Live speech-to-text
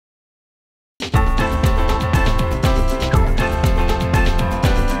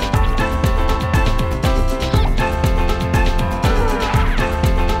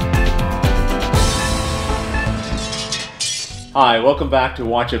Hi, welcome back to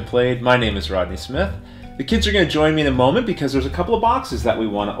Watch It Played. My name is Rodney Smith. The kids are going to join me in a moment because there's a couple of boxes that we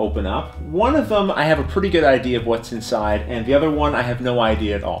want to open up. One of them I have a pretty good idea of what's inside, and the other one I have no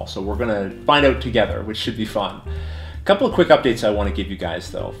idea at all. So we're going to find out together, which should be fun. A couple of quick updates I want to give you guys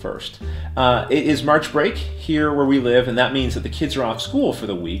though first. It is March break here where we live, and that means that the kids are off school for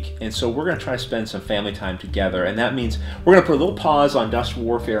the week, and so we're going to try to spend some family time together, and that means we're going to put a little pause on Dust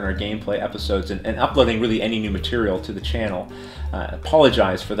Warfare and our gameplay episodes and uploading really any new material to the channel.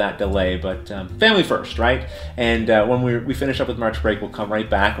 Apologize for that delay, but family first, right? And when we finish up with March break, we'll come right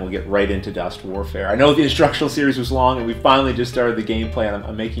back and we'll get right into Dust Warfare. I know the instructional series was long, and we finally just started the gameplay, and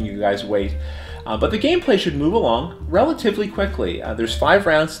I'm making you guys wait. But the gameplay should move along relatively quickly. There's 5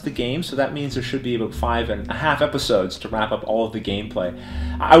 rounds to the game, so that means there should be about 5.5 episodes to wrap up all of the gameplay.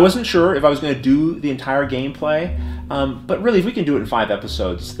 I wasn't sure if I was going to do the entire gameplay, but really if we can do it in 5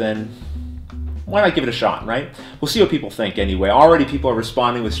 episodes, then why not give it a shot, right? We'll see what people think anyway. Already people are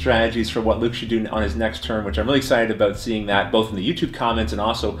responding with strategies for what Luke should do on his next turn, which I'm really excited about seeing that both in the YouTube comments and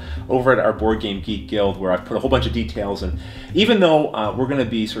also over at our Board Game Geek Guild, where I've put a whole bunch of details. And even though we're going to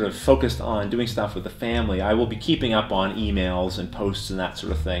be sort of focused on doing stuff with the family, I will be keeping up on emails and posts and that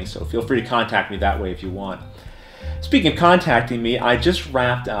sort of thing. So feel free to contact me that way if you want. Speaking of contacting me, I just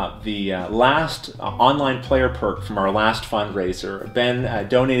wrapped up the last online player perk from our last fundraiser. Ben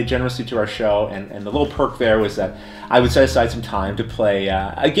donated generously to our show, and the little perk there was that I would set aside some time to play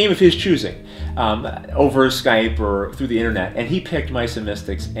a game of his choosing over Skype or through the internet, and he picked Mice and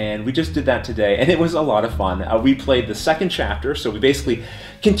Mystics, and we just did that today, and it was a lot of fun. We played the second chapter, so we basically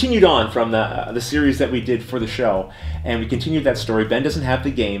continued on from the series that we did for the show, and we continued that story. Ben doesn't have the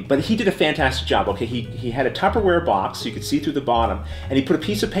game, but he did a fantastic job. Okay, he had a Tupperware box so you could see through the bottom, and he put a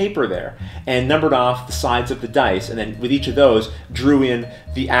piece of paper there and numbered off the sides of the dice, and then with each of those drew in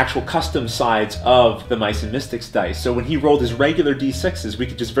the actual custom sides of the Mice and Mystics dice. So when he rolled his regular d6s, we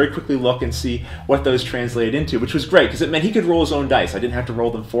could just very quickly look and see what those translated into, which was great because it meant he could roll his own dice. I didn't have to roll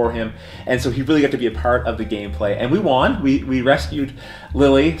them for him, and so he really got to be a part of the gameplay, and we won. We rescued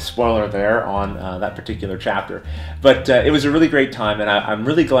Lily, spoiler there, on that particular chapter. But it was a really great time, and I'm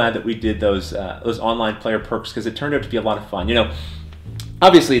really glad that we did those online player perks because it turned out to be a lot of fun. You know,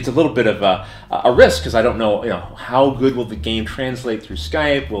 obviously it's a little bit of a risk because I don't know, how good will the game translate through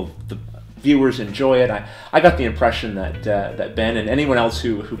Skype? Will the viewers enjoy it? I got the impression that that Ben and anyone else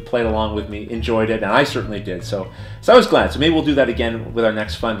who played along with me enjoyed it, and I certainly did. So I was glad. So maybe we'll do that again with our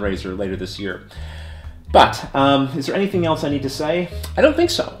next fundraiser later this year. But is there anything else I need to say? I don't think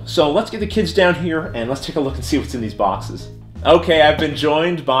so. So let's get the kids down here and let's take a look and see what's in these boxes. Okay, I've been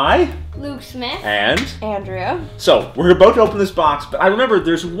joined by Luke Smith and Andrea. So we're about to open this box, but I remember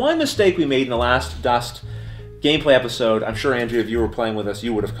there's one mistake we made in the last Dust gameplay episode. I'm sure, Andrea, if you were playing with us,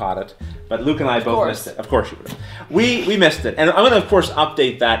 you would have caught it. But Luke and I both missed it. Of course you would have. We missed it. And I'm going to, of course,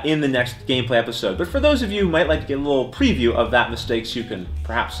 update that in the next gameplay episode. But for those of you who might like to get a little preview of that mistake so you can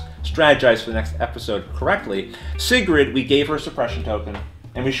perhaps strategize for the next episode correctly, Sigrid, we gave her a suppression token,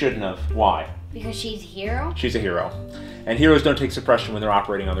 and we shouldn't have. Why? Because she's a hero? She's a hero. And heroes don't take suppression when they're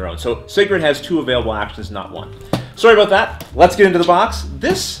operating on their own. So Sigrid has 2 available actions, not 1. Sorry about that. Let's get into the box.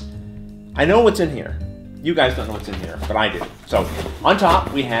 This, I know what's in here. You guys don't know what's in here, but I do. So on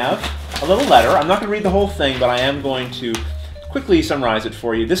top we have a little letter. I'm not going to read the whole thing, but I am going to quickly summarize it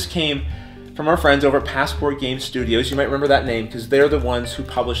for you. This came from our friends over at Passport Game Studios. You might remember that name because they're the ones who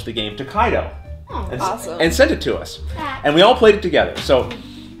published the game Tokaido. Oh, awesome. And sent it to us. And we all played it together. So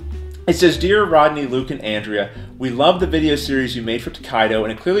it says, "Dear Rodney, Luke, and Andrea, we love the video series you made for Tokaido,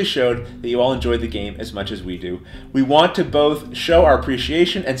 and it clearly showed that you all enjoyed the game as much as we do. We want to both show our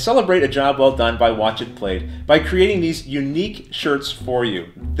appreciation and celebrate a job well done by Watch It Played by creating these unique shirts for you.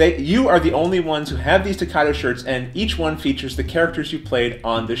 You are the only ones who have these Tokaido shirts, and each one features the characters you played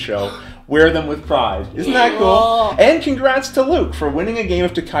on the show. Wear them with pride." Isn't that cool? And congrats to Luke for winning a game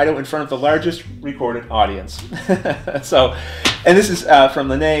of Tokaido in front of the largest recorded audience. And this is from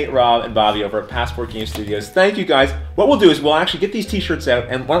Lene, Rob, and Bobby over at Passport Game Studios. Thank you guys. What we'll do is we'll actually get these t-shirts out,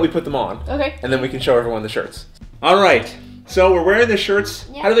 and why don't we put them on? Okay. And then we can show everyone the shirts. All right. So we're wearing the shirts.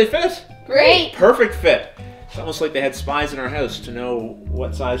 Yeah. How do they fit? Great. Perfect fit. It's almost like they had spies in our house to know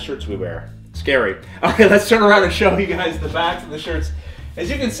what size shirts we wear. Scary. All right, let's turn around and show you guys the backs of the shirts. As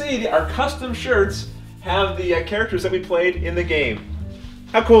you can see, our custom shirts have the characters that we played in the game.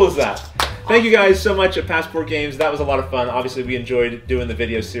 How cool is that? Thank you guys so much at Passport Games. That was a lot of fun. Obviously, we enjoyed doing the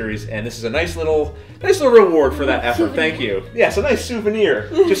video series, and this is a nice little reward for that effort. Thank you. Yeah, it's a nice souvenir,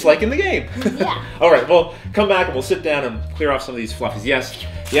 just like in the game. Yeah. All right, well, come back and we'll sit down and clear off some of these fluffies.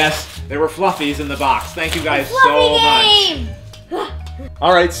 Yes, there were fluffies in the box. Thank you guys so much.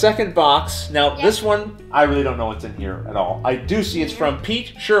 All right, second box. Now, Yeah. this one, I really don't know what's in here at all. I do see it's from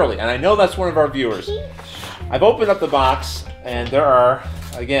Pete Shirley, and I know that's one of our viewers. I've opened up the box, and there are,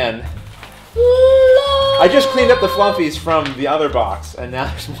 again, I just cleaned up the fluffies from the other box, and now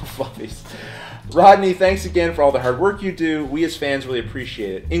there's more fluffies. Rodney, thanks again for all the hard work you do. We as fans really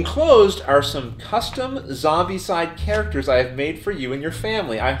appreciate it. Enclosed are some custom zombie-side characters I have made for you and your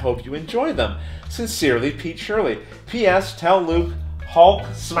family. I hope you enjoy them. Sincerely, Pete Shirley. P.S. Tell Luke, Hulk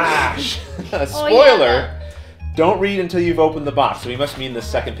smash. Spoiler. Don't read until you've opened the box. So we must mean the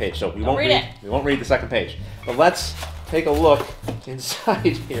second page. So we won't read it. We won't read the second page. But let's take a look inside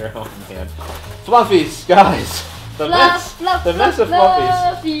here. Oh man, fluffies, guys. The mess of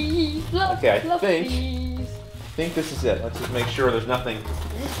fluffies. Okay, I think this is it. Let's just make sure there's nothing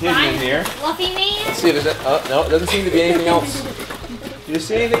hidden in here. Fluffy man. Let's see if there's. Oh no, it doesn't seem to be anything else. Do you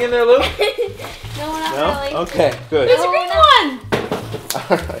see anything in there, Luke? No, not really. Okay, good. There's a green one.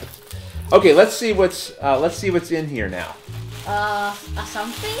 All right. Okay, let's see what's in here now. A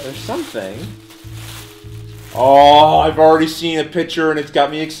something? There's something. Oh, I've already seen a picture and it's got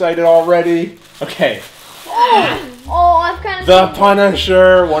me excited already. Okay. Oh, I've kind of. The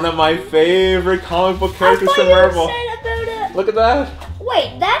Punisher, one of my favorite comic book characters from Marvel. Look at that.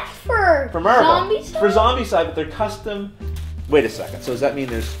 Wait, that's for Marvel. zombie side? For zombie side, but they're custom. Wait a second. So does that mean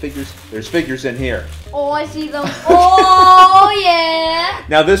there's figures? There's figures in here. Oh, I see them. Oh, yeah.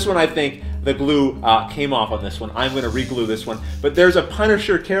 Now this one, I think the glue came off on this one. I'm going to re-glue this one. But there's a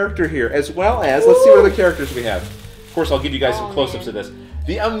Punisher character here, as well as, let's see what other characters we have. Of course, I'll give you guys some close-ups of this.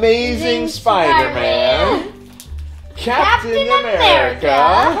 The Amazing Spider-Man. Captain America.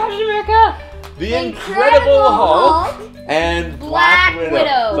 Captain America. The Incredible Hulk. And Black Widow.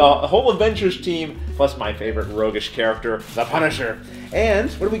 Widow. The whole Avengers team, plus my favorite roguish character, the Punisher. And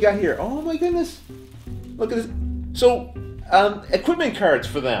what do we got here? Oh my goodness. Look at this. So, equipment cards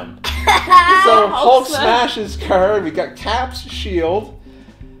for them. So, Hulk smashes card. We got Cap's shield.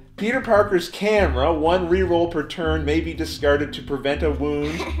 Peter Parker's camera. One reroll per turn may be discarded to prevent a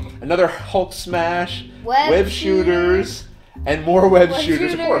wound. Another Hulk smash. Web shooters. And more web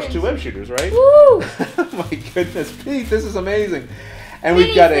shooters. Of course, 2 web shooters, right? Woo! My goodness, Pete, this is amazing. And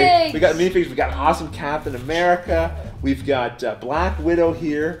we got minifigs. We got an awesome Captain America. We've got Black Widow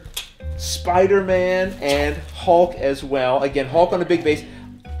here, Spider-Man, and Hulk as well. Again, Hulk on a big base.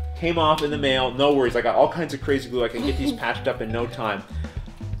 Came off in the mail. No worries. I got all kinds of crazy glue. I can get these patched up in no time.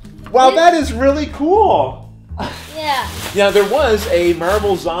 Wow, that is really cool. Yeah. Now, there was a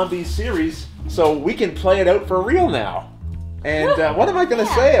Marvel Zombies series, so we can play it out for real now. And what am I going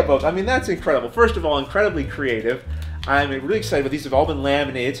to say about? I mean, that's incredible. First of all, incredibly creative. I'm really excited. But these have all been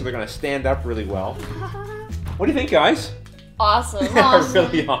laminated, so they're going to stand up really well. What do you think, guys? Awesome.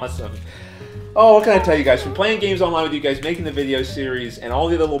 Really awesome. Oh, what can I tell you guys? From playing games online with you guys, making the video series, and all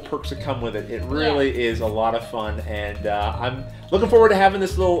the other little perks that come with it, it really is a lot of fun. And I'm looking forward to having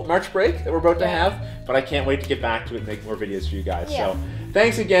this little March break that we're about to have. But I can't wait to get back to it and make more videos for you guys. So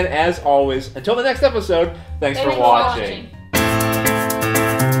thanks again, as always. Until the next episode, thanks for watching.